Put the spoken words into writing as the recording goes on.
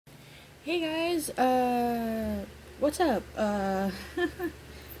Hey guys, what's up? I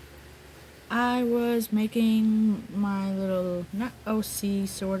was making my little, not OC,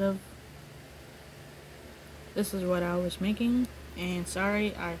 sort of. This is what I was making, and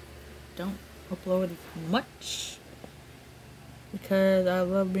sorry I don't upload much, because I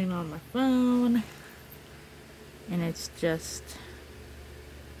love being on my phone, and it's just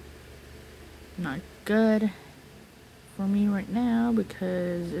not good for me right now,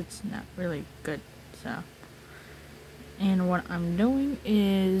 because it's not really good, so. And what I'm doing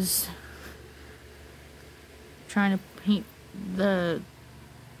is trying to paint the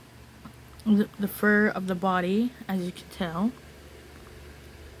fur of the body, as you can tell.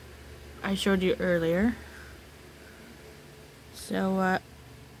 I showed you earlier. So,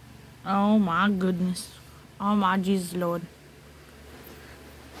 oh my goodness. Oh my Jesus Lord.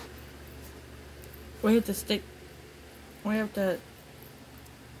 We have to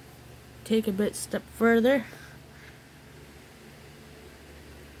take a bit step further.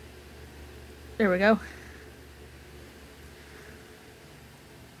 There we go.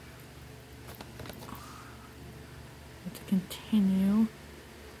 To continue.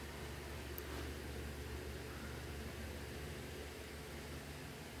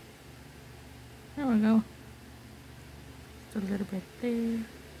 There we go. Just a little bit there.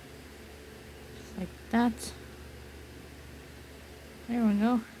 Just like that. There we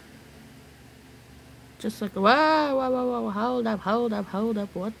go. Just like, whoa, hold up,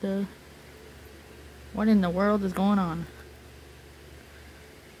 what in the world is going on?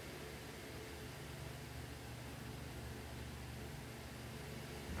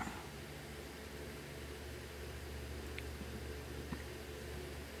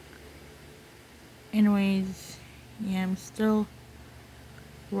 Anyways, yeah, I'm still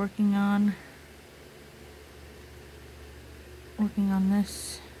working on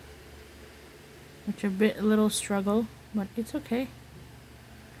this, which a little struggle, but it's okay.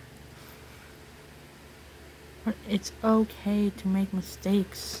 But it's okay to make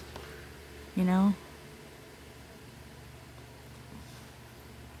mistakes, you know?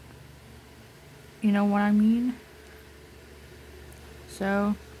 You know what I mean?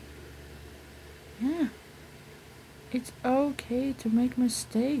 So, yeah. It's okay to make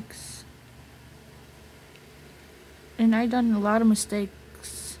mistakes. And I done a lot of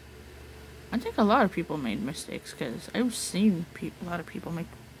mistakes. I think a lot of people made mistakes, because I've seen a lot of people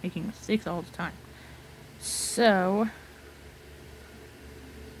making mistakes all the time. So,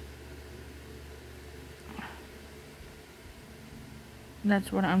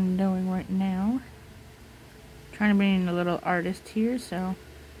 that's what I'm doing right now. Trying to be a little artist here, so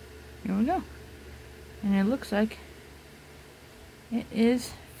here we go. And it looks like it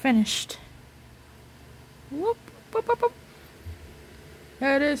is finished. Whoop, whoop, whoop, whoop.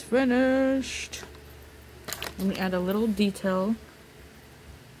 It is finished. Let me add a little detail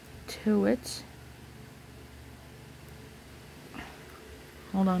to it.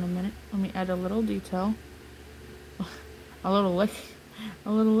 Hold on a minute. Let me add a little detail. A little lick.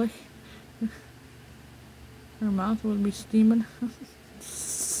 Her mouth would be steaming.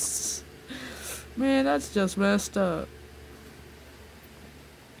 Man, that's just messed up.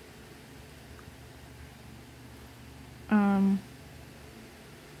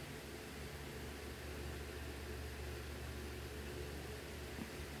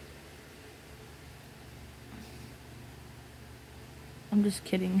 I'm just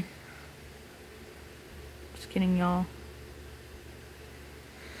kidding. Just kidding, y'all.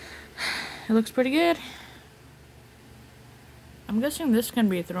 It looks pretty good. I'm guessing this can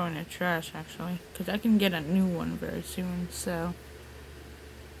be thrown in the trash, actually, because I can get a new one very soon, so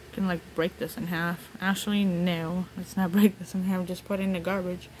I can, like, break this in half. Actually, no, let's not break this in half, just put it in the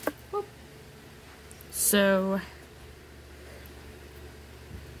garbage. Whoop. So,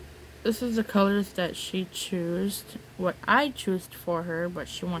 this is the colors that she chose. What I chose for her, but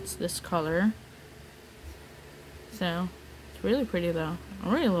she wants this color. So, it's really pretty, though.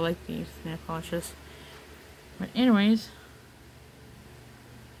 I really like these nail polishes. But anyways,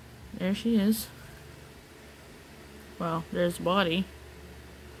 there she is. Well, there's body.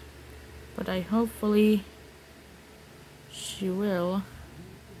 But hopefully she will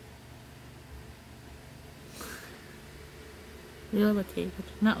be levitated.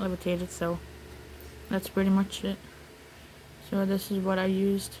 Not levitated, so that's pretty much it. So this is what I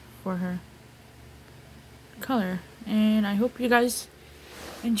used for her color. And I hope you guys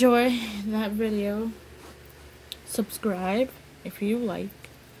enjoy that video. Subscribe if you like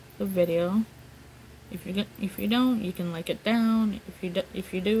the video. If you don't, you can like it down. If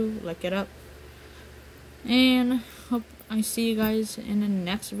you do, like it up. And I see you guys in the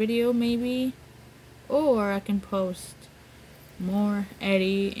next video maybe, or I can post more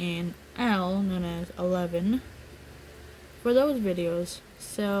Eddie and L, known as 11, for those videos.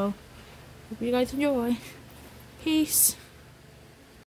 So hope you guys enjoy. Peace.